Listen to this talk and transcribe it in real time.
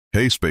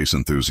Hey space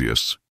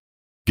enthusiasts,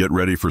 get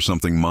ready for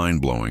something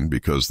mind-blowing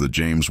because the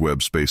James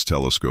Webb Space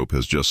Telescope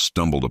has just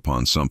stumbled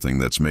upon something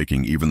that's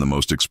making even the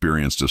most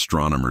experienced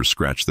astronomers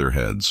scratch their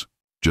heads.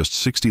 Just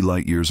 60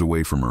 light-years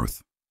away from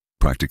Earth,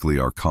 practically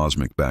our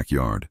cosmic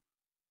backyard,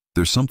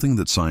 there's something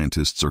that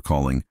scientists are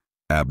calling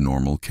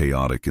abnormal,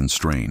 chaotic, and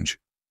strange.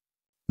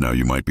 Now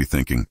you might be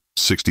thinking,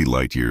 60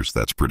 light-years,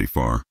 that's pretty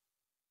far.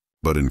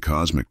 But in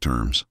cosmic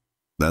terms,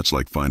 that's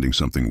like finding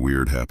something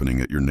weird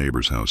happening at your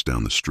neighbor's house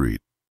down the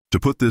street. To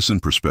put this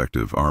in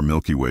perspective, our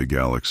Milky Way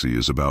galaxy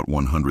is about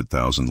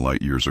 100,000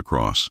 light-years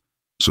across,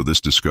 so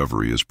this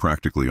discovery is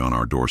practically on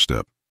our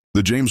doorstep.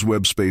 The James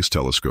Webb Space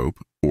Telescope,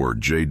 or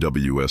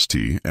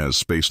JWST as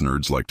space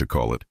nerds like to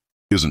call it,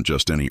 isn't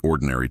just any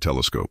ordinary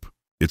telescope.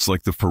 It's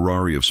like the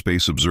Ferrari of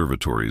space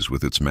observatories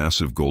with its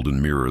massive golden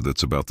mirror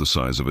that's about the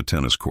size of a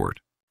tennis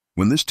court.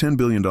 When this $10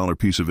 billion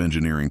piece of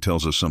engineering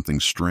tells us something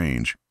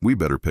strange, we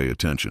better pay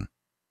attention.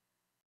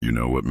 You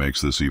know what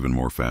makes this even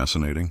more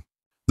fascinating?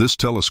 This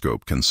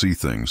telescope can see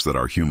things that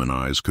our human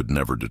eyes could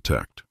never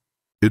detect.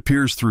 It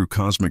peers through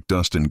cosmic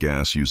dust and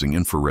gas using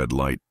infrared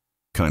light,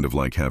 kind of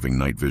like having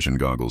night vision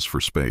goggles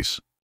for space.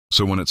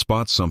 So when it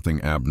spots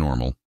something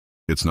abnormal,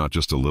 it's not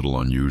just a little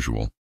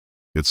unusual.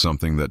 It's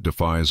something that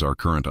defies our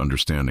current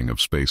understanding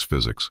of space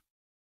physics.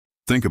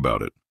 Think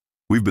about it.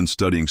 We've been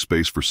studying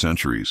space for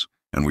centuries,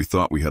 and we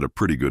thought we had a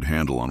pretty good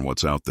handle on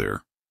what's out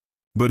there.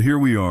 But here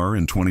we are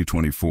in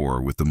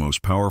 2024 with the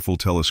most powerful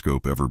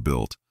telescope ever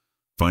built,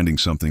 finding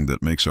something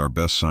that makes our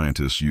best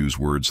scientists use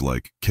words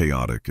like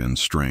chaotic and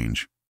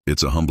strange.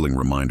 It's a humbling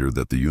reminder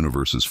that the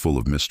universe is full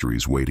of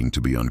mysteries waiting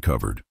to be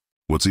uncovered.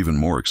 What's even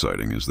more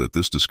exciting is that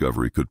this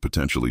discovery could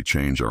potentially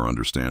change our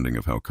understanding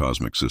of how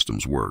cosmic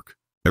systems work.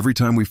 Every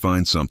time we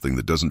find something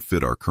that doesn't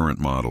fit our current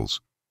models,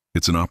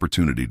 it's an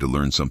opportunity to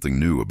learn something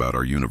new about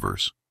our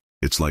universe.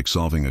 It's like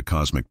solving a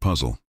cosmic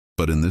puzzle,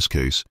 but in this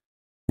case,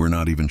 we're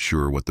not even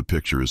sure what the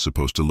picture is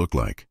supposed to look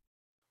like.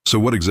 So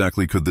what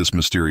exactly could this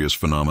mysterious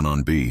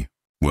phenomenon be?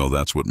 Well,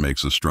 that's what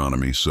makes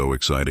astronomy so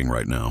exciting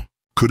right now.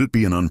 Could it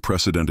be an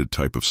unprecedented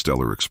type of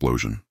stellar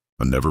explosion,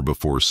 a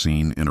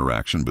never-before-seen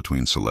interaction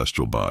between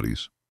celestial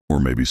bodies, or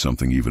maybe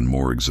something even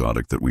more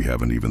exotic that we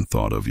haven't even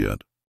thought of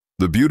yet?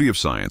 The beauty of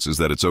science is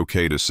that it's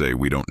okay to say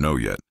we don't know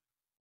yet.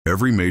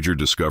 Every major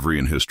discovery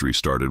in history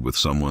started with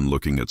someone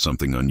looking at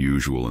something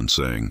unusual and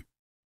saying,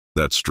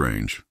 "That's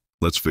strange,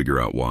 let's figure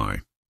out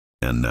why."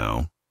 And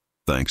now,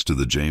 thanks to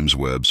the James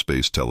Webb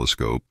Space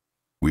Telescope,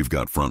 we've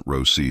got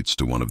front-row seats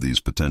to one of these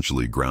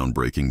potentially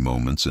groundbreaking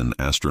moments in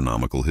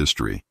astronomical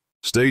history.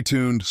 Stay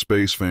tuned,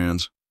 space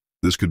fans.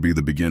 This could be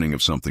the beginning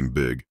of something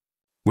big.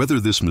 Whether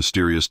this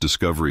mysterious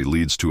discovery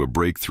leads to a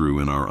breakthrough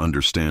in our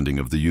understanding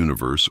of the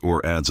universe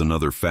or adds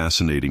another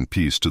fascinating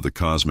piece to the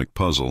cosmic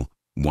puzzle,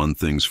 one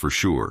thing's for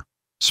sure: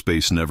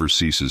 space never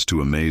ceases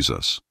to amaze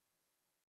us.